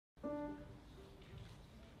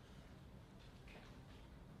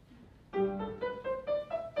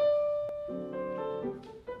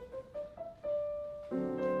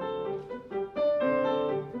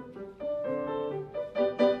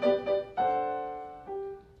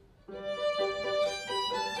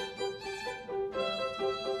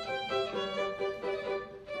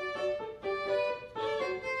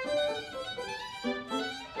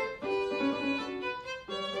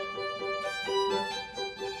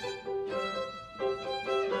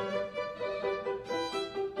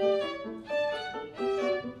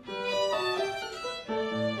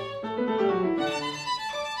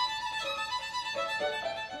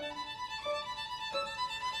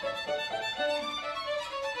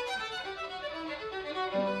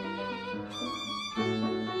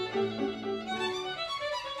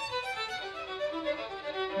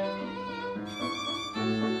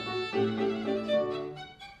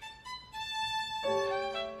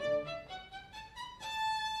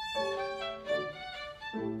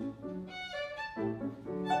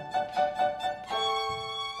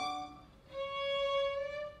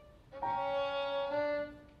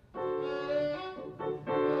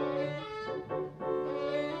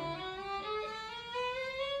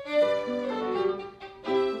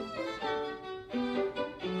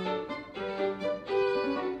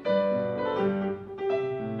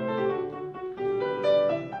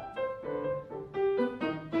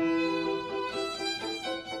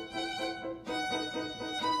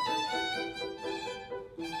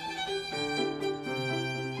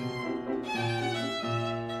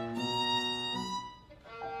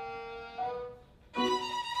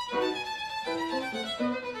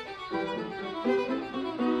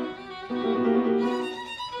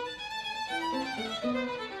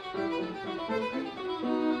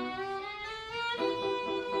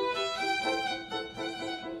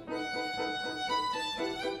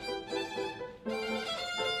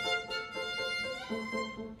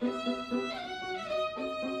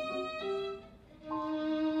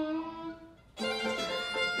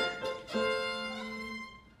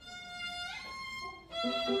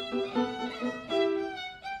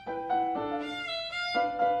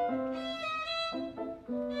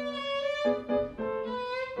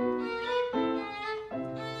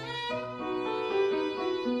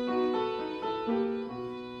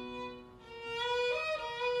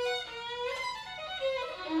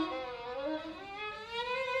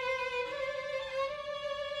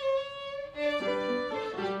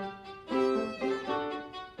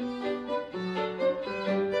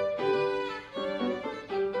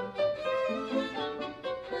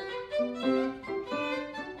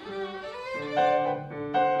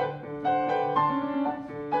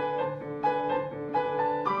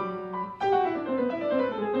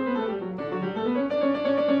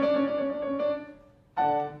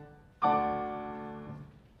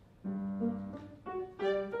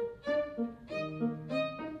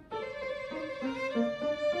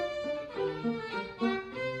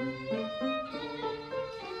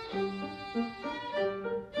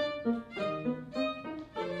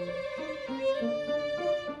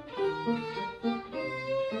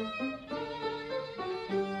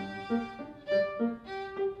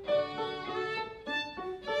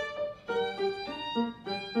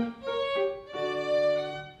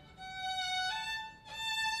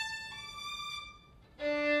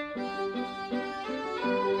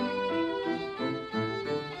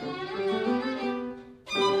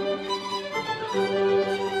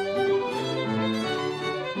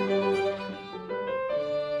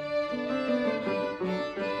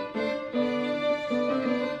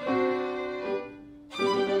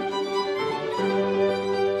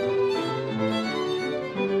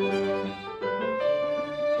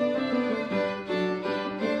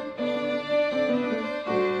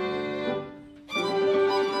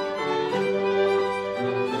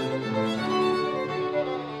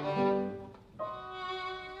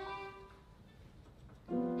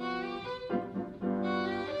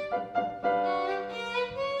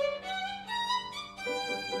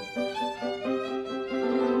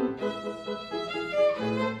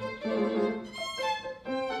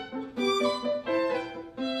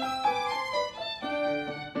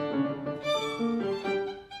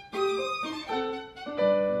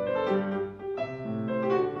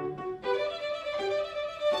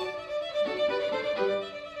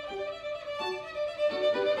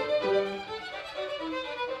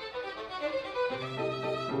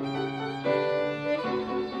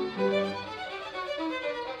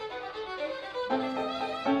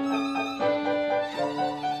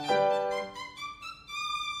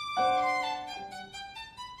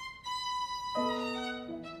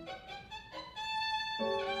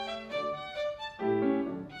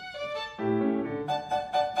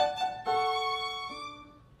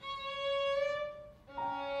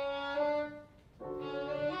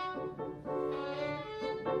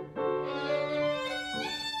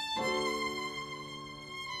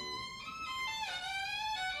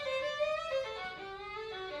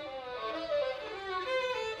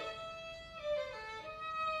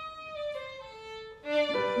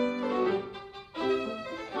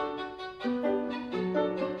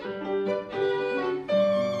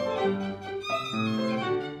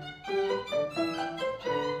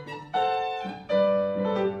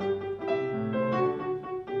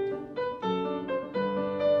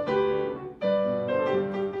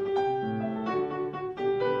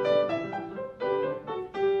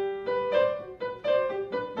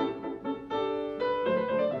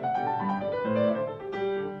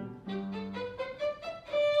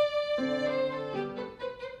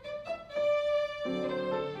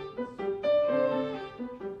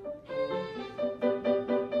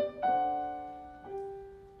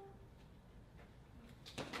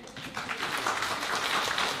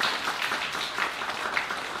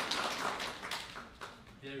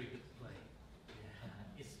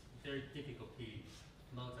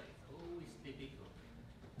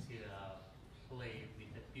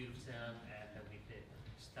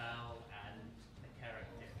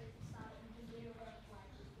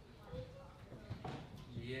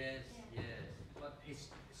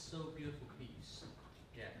so beautiful piece.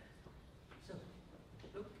 Yeah. So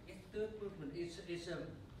look, third movement is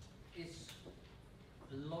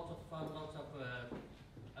a lot of fun, lots of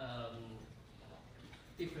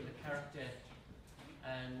different character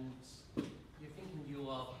and you're thinking you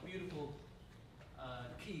are beautiful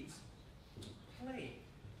kids, play,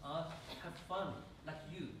 have fun, like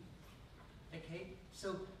you. Okay,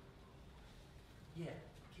 so yeah,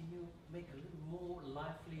 can you make a little more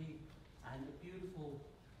lively and beautiful?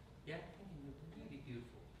 Yeah, thinking you're really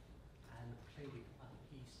beautiful, and play with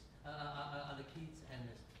other kids, and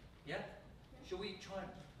yeah. Shall we try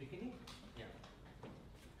at the beginning? Yeah.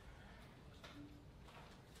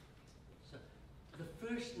 So the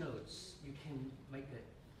first notes you can make it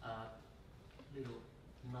little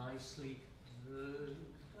nicely.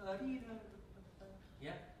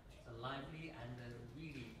 Yeah, so lively and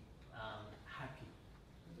really happy.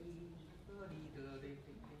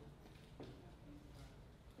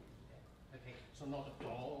 Okay, so not a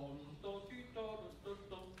don, do, do, do, do,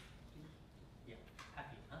 do. Yeah,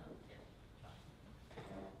 happy, huh? Yeah.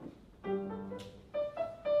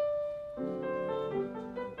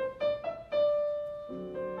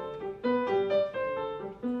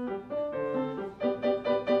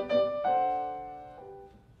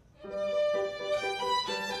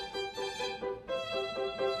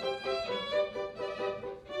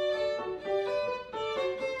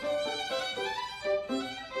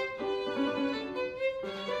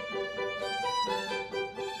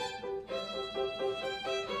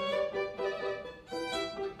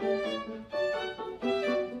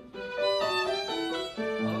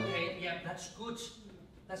 That's good.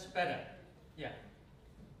 That's better. Yeah.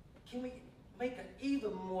 Can we make it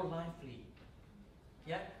even more lively?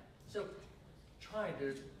 Yeah. So try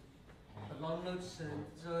the long notes and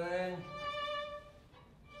so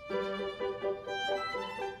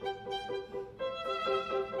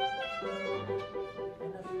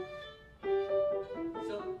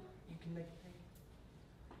you can make it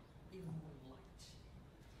even more light.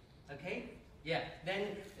 Okay. Yeah. Then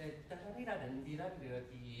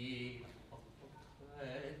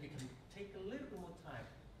you can take a little bit more time,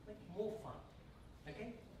 make it more fun. Okay?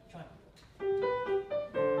 Try.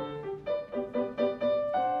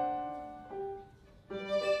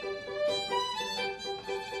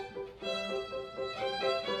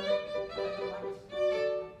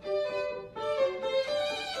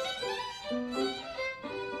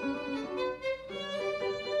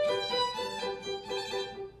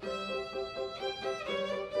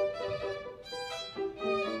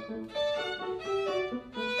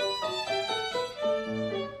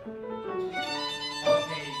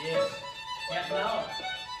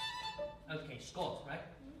 Scot, right?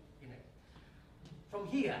 You know. From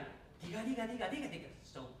here,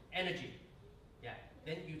 so energy. Yeah.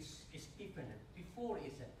 Then it's different. Before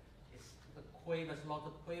it's the quavers, lot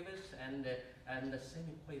of quavers and the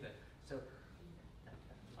semi-quaver. So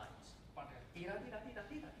light.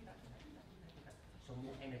 So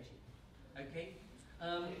more energy. Okay.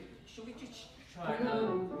 Should we just try?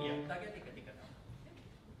 Yeah.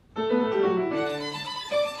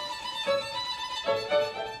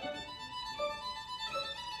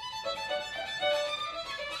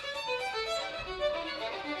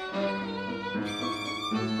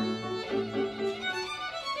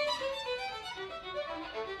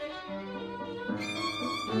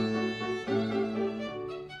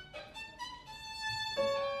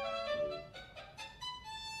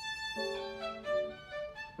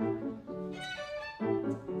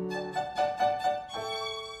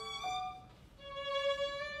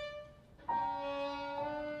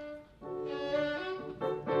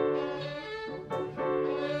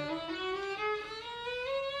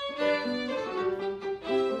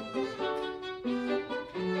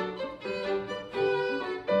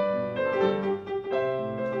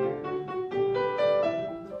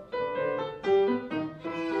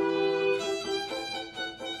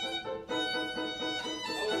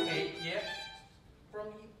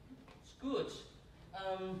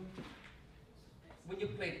 When you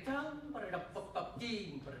play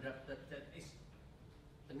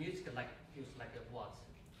the music feels like a what?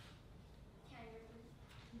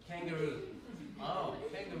 Kangaroo. Oh,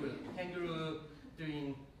 kangaroo. Kangaroo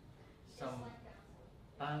doing some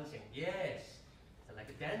dancing. Yes. So like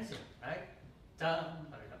a dancing, right?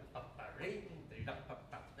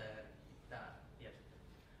 Yes.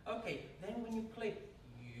 Okay, then when you play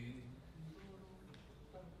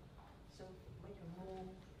so make a more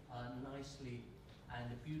nicely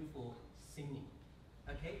and beautiful singing.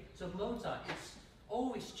 Okay, so Mozart it's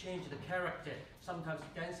always change the character. Sometimes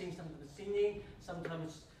dancing, sometimes singing,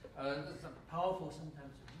 sometimes powerful,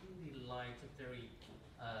 sometimes really light, very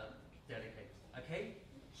delicate. Okay,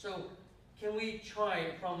 so can we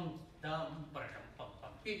try from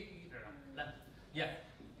yeah.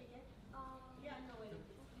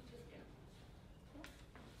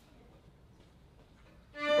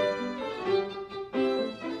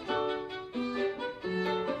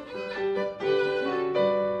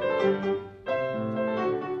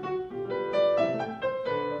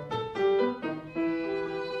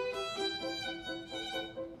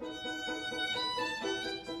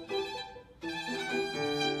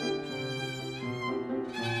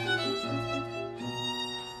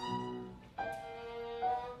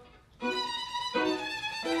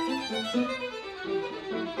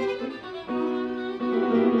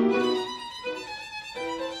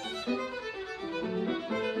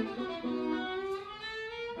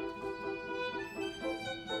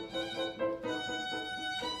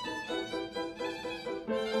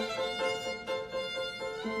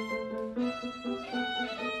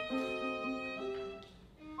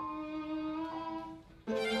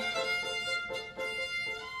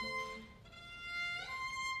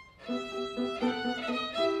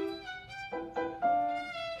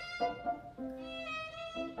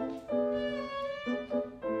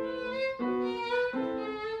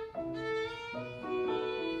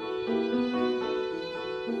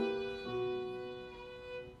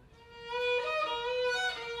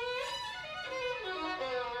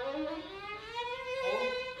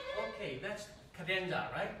 That's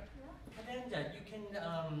cadenza, right? Cadenza, you can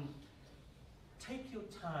take your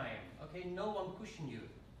time, okay? No one pushing you.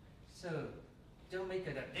 So don't make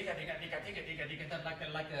it a digga,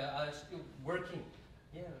 like a still working.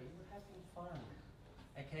 Yeah, you're having fun,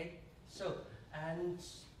 okay? So, and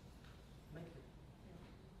make a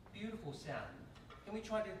beautiful sound. Can we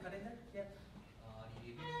try the cadenza? Yeah.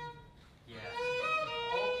 Yeah.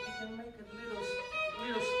 Oh, you can make it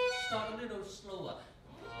start a little slower.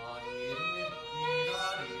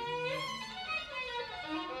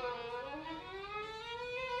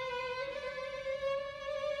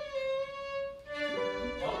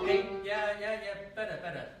 Okay, yeah,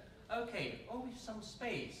 better. Okay, always some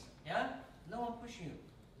space, yeah? No one pushing you.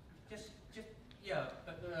 Just, yeah,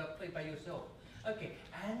 play by yourself. Okay,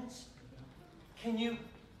 and can you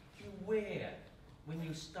beware when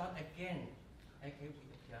you start again? Okay,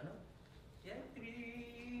 with the piano. Yeah,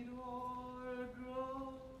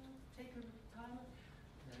 take your time.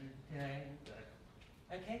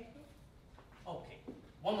 Okay? Okay.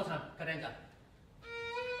 One more time, cadenza.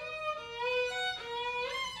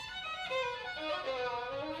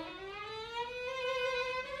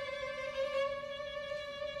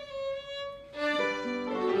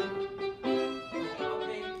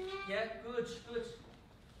 Okay, yeah, good.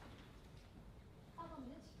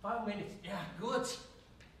 5 minutes, yeah, good.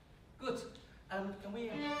 Can we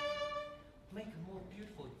make it more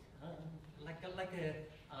beautiful, like a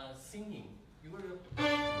singing? You were.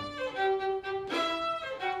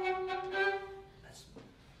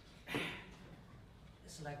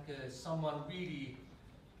 It's like someone really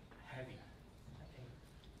heavy. Okay,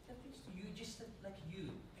 that is you just like you.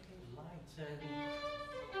 Okay, light.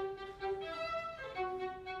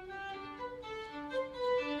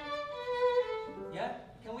 Yeah,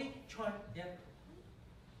 can we try? Yeah.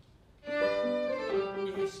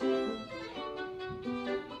 Yes.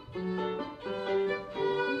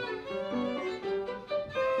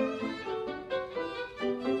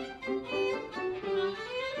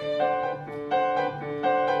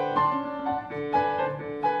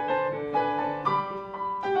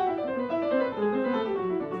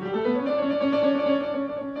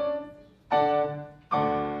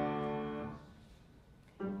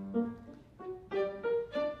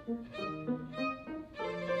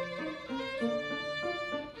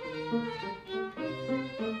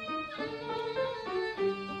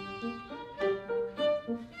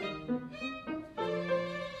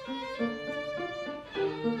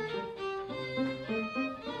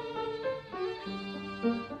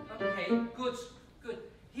 Good.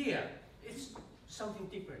 Here, it's something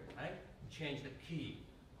different, right? Change the key.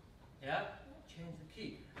 Yeah? Change the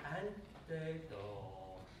key. And the do.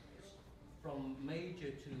 From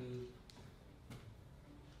major to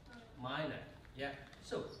minor. Yeah?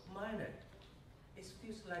 So, minor. It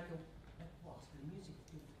feels like what? The music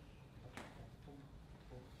feels.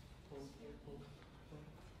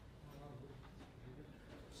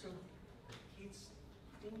 So, the kid's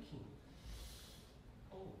thinking,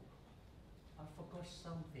 oh, I forgot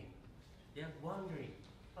something. They're wondering,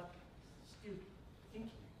 but still thinking.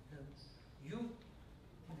 You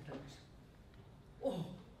think that, oh,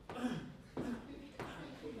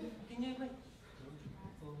 can you like,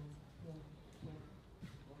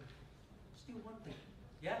 still wondering.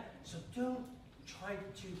 Yeah? So don't try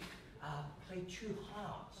to play too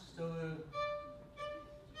hard. So,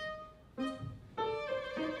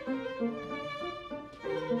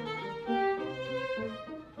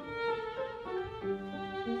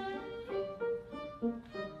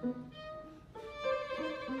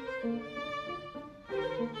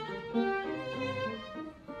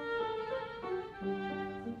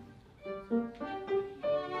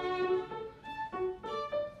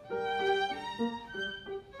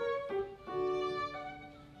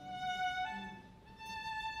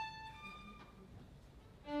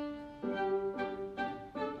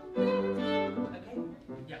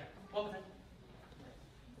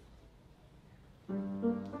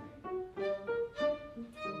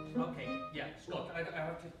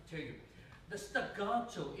 tell you, the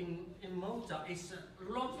staccato in Mozart is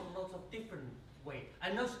lots of different way.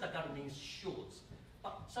 I know staccato means short,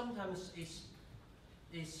 but sometimes it's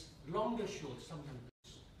is longer short, sometimes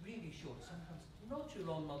it's really short, sometimes not too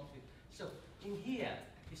long, not too. So in here,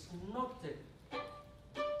 it's not the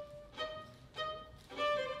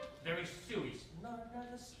very serious. No,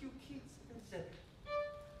 that's still kids. It's a,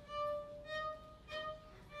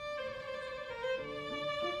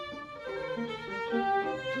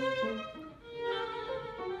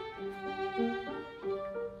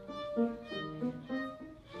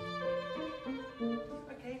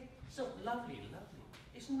 okay, so lovely.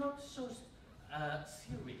 It's not so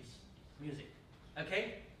serious music.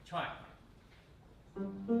 Okay, try.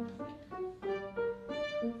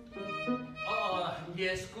 Oh,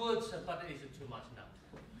 yes, good, but it's too much now.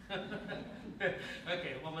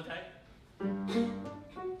 Okay, one more time.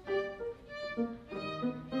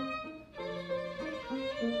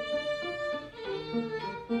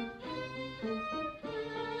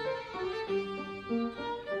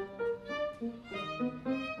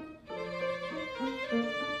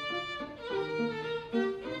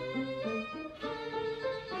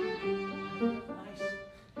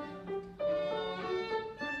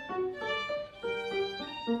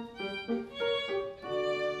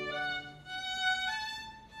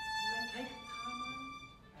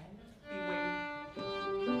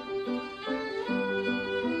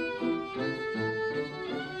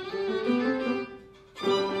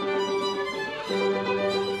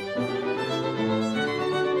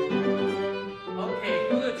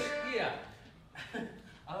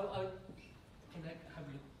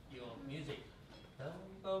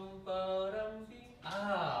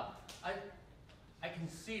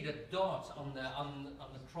 The dots on the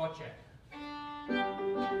project.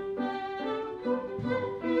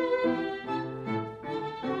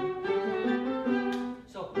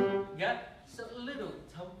 So yeah, so little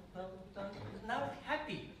tum tum tum. Now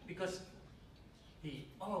happy because he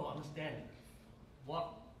understand what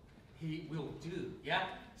he will do. Yeah,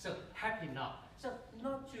 so happy now. So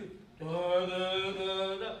not to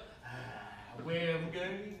where I'm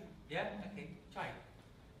going. Yeah, okay, try.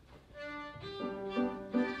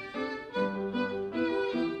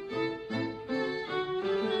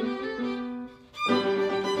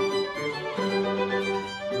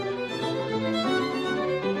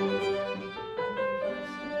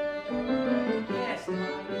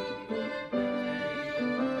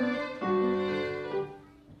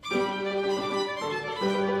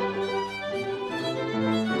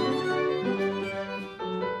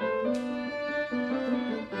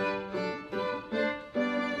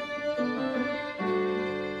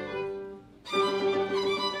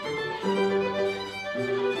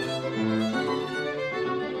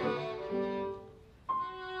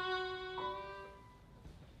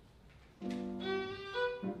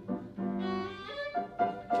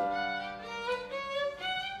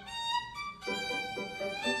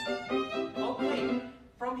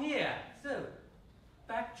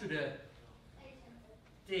 To the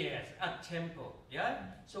there's a tempo, yeah?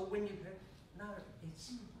 So when you play, now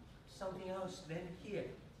it's something else, then here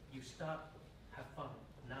you start have fun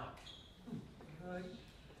now.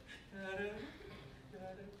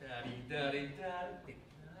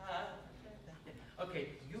 Okay,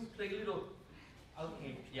 you play little,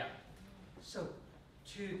 okay, yeah. So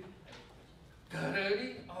to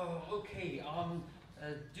okay,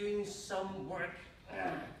 doing some work,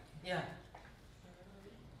 yeah.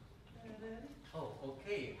 Oh,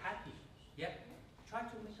 okay, happy. Yeah, try to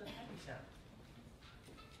make a happy sound.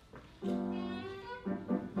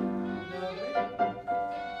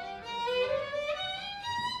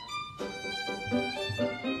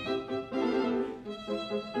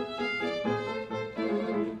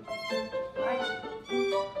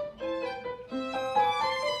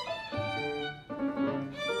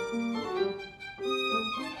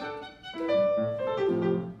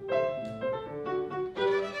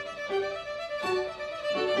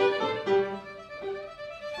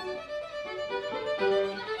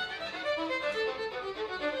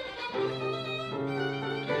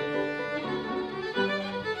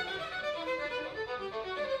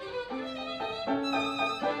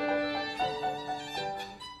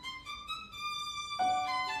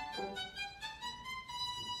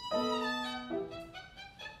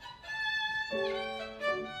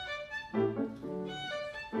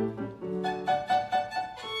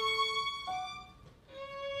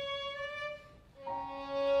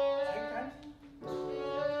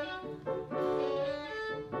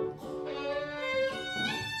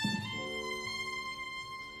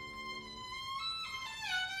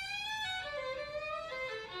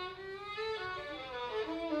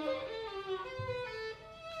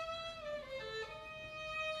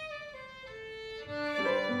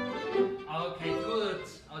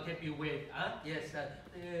 Okay, be with. Yes.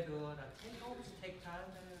 Always take time.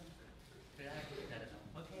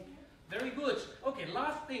 Okay. Very good. Okay.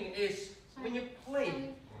 Last thing is when you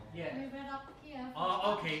play. Yeah. We read up here.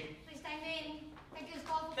 Oh, okay. Please stand in. Thank you,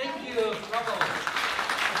 Scott. Thank you. Bravo.